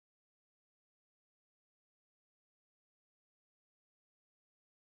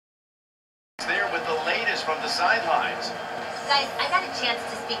There with the latest from the sidelines. Guys, I got a chance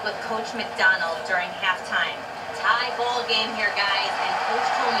to speak with Coach McDonald during halftime. Tie ball game here, guys, and Coach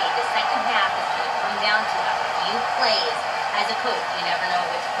told me the second half is going to come down to a few plays. As a coach, you never know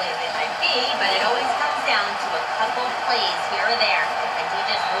which plays they might be, but it always comes down to a couple plays here or there, and he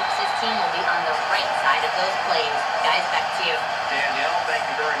just hopes his team will be on the right side of those plays. Guys, back to you. Danielle, thank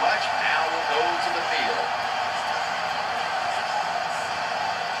you very much. Now we'll go to the field.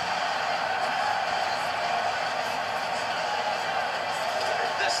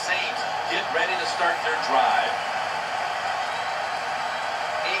 Saints get ready to start their drive.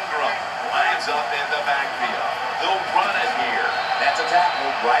 Ingram lines up in the backfield. They'll run it here. That's a tackle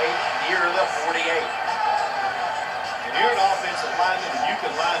right near the 48. And you're an offensive lineman, and you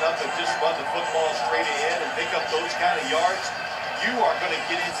can line up and just run the football straight ahead and pick up those kind of yards. You are going to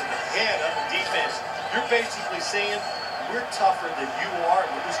get into the head of the defense. You're basically saying, we're tougher than you are,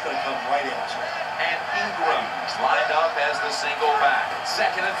 and we're just going to come right at you. And Ingram lined up as the single back.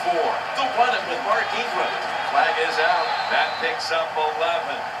 2nd and 4. They'll run it with Mark Ingram. Flag is out. That picks up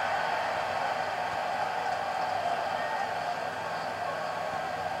 11.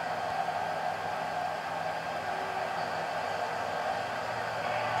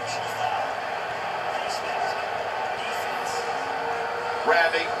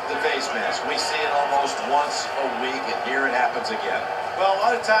 Grabbing the face mask. We see it almost once a week, and here it happens again. Well, a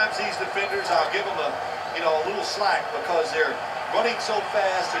lot of times these defenders, I'll give them a little slack because they're running so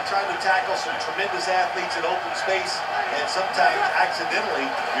fast. They're trying to tackle some tremendous athletes in open space, and sometimes accidentally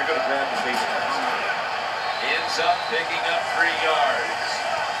you're going to grab the face mask. Ends up picking up 3 yards.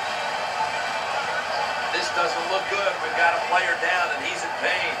 This doesn't look good. We've got a player down, and he's in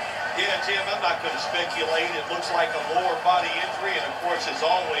pain. Yeah, Jim, I'm not going to speculate. It looks like a lower body injury, and of course, as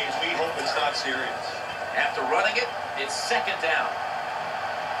always, we hope it's not serious. After running it, it's 2nd down.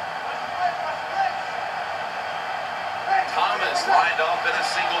 Thomas lined up in a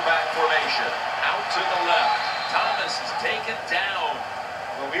single back formation. Out to the left. Thomas is taken down.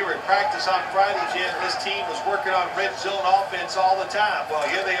 When we were in practice on Friday, Jim, this team was working on red zone offense all the time. Well,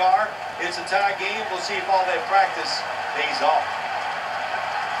 here they are. It's a tie game. We'll see if all that practice pays off.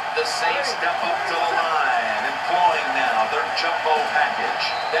 The Saints step up to the line, employing now their jumbo package.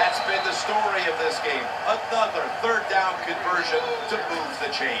 That's been the story of this game. Another 3rd down conversion to move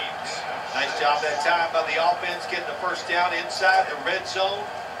the chains. Nice job that time by the offense getting the 1st down inside the red zone.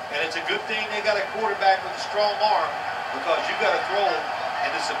 And it's a good thing they got a quarterback with a strong arm because you got to throw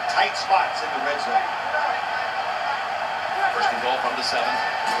into some tight spots in the red zone. 1st and goal from the 7.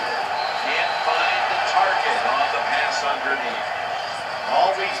 Can't find the target on the pass underneath.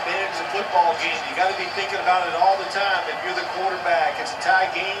 Always manage the football game. You got to be thinking about it all the time. If you're the quarterback, it's a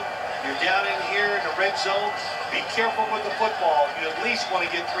tie game. You're down in here in the red zone. Be careful with the football. You at least want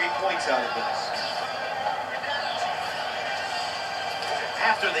to get 3 points out of this.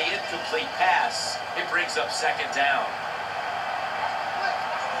 After the incomplete pass, it brings up 2nd down.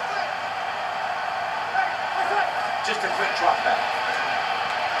 Just a quick drop back.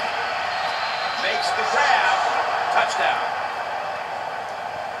 Makes the grab. Touchdown.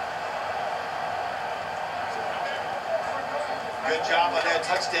 Good job on that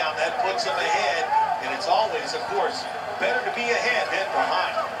touchdown. That puts them ahead. And it's always, of course, better to be ahead than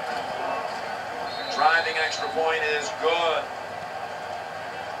behind. Driving extra point is good.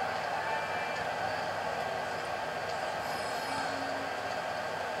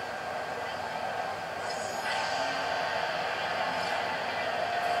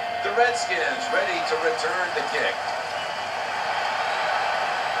 The Redskins ready to return the kick.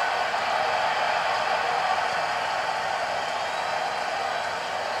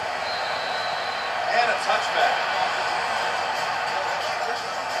 And a touchback.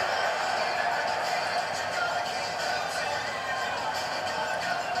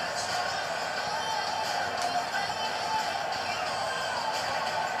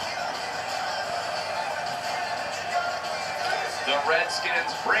 The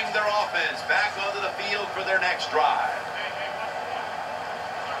Redskins bring their offense back onto the field for their next drive.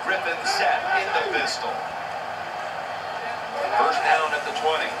 Griffin set in the pistol. 1st down at the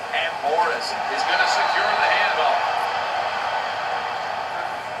 20, and Morris is going to secure the handoff.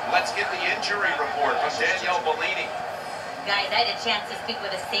 Let's get the injury report from Danielle Bellini. Guys, I had a chance to speak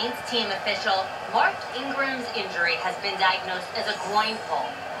with a Saints team official. Mark Ingram's injury has been diagnosed as a groin pull.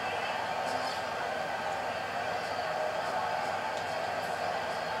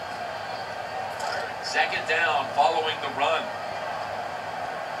 Second down following the run.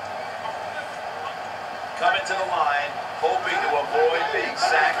 Coming to the line, hoping to avoid being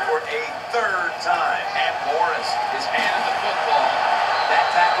sacked for a 3rd time. And Morris is handed the football. That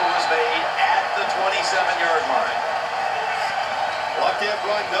tackle was made at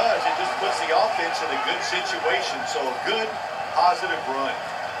offense in a good situation. So a good, positive run.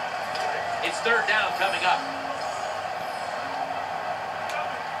 It's third down coming up.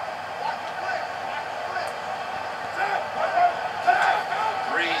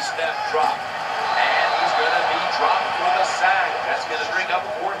 Three-step drop. And he's going to be dropped for the sack. That's going to bring up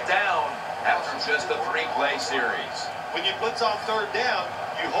fourth down after just a 3-play series. When you blitz on third down,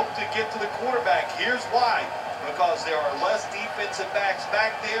 you hope to get to the quarterback. Here's why. Because there are less defensive backs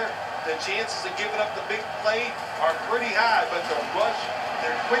back there. The chances of giving up the big play are pretty high, but the rush,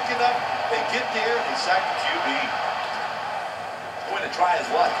 they're quick enough. They get there, they sack the QB. Going to try his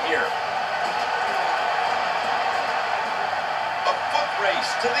luck here. A foot race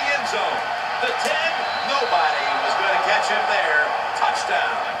to the end zone. The 10, nobody was going to catch him there.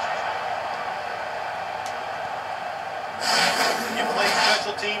 Touchdown. You play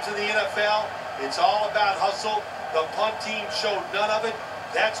special teams in the NFL, it's all about hustle. The punt team showed none of it.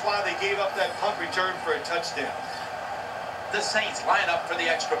 That's why they gave up that punt return for a touchdown. The Saints line up for the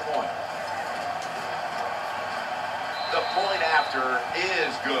extra point. The point after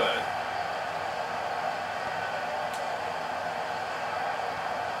is good.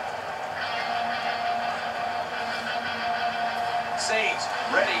 Saints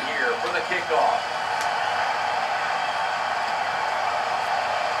ready here for the kickoff.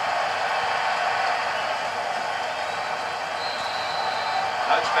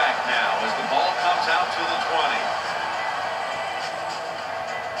 Touchback now as the ball comes out to the 20.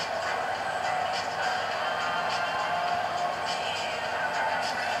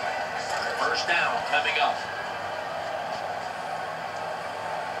 First down coming up.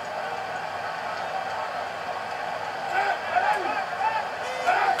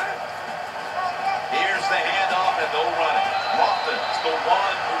 Here's the handoff and they'll run it. Lofton's the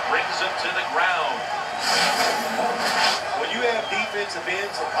one who brings him to the ground. When you have defensive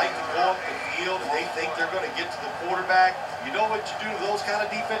ends that like to go up the field and they think they're going to get to the quarterback, you know what you do to those kind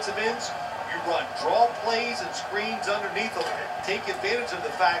of defensive ends? You run draw plays and screens underneath them. Take advantage of the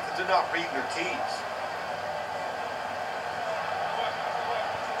fact that they're not reading their keys.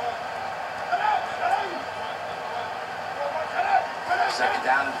 Second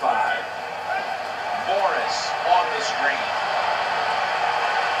down and 5. Morris on the screen.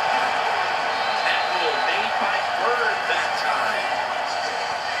 Tackle made by Bird that time.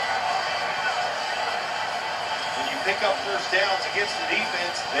 When you pick up first downs against the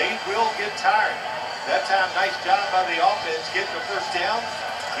defense, they will get tired. That time, nice job by the offense getting the first down,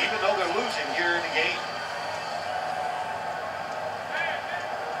 even though they're losing here in the game.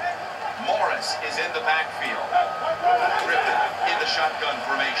 Morris is in the backfield. Griffin in the shotgun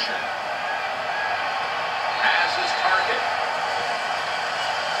formation. Has his target.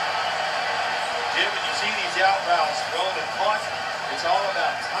 Jim, when you see these out routes thrown and caught, it's all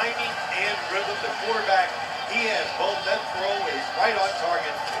about timing and rhythm. The quarterback, he has both. That throw is right on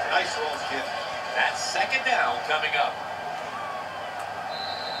target. Nice throws, kid. That's second down coming up.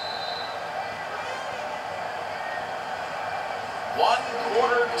 One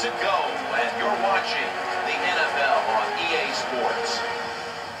quarter to go, and you're watching the NFL on EA Sports.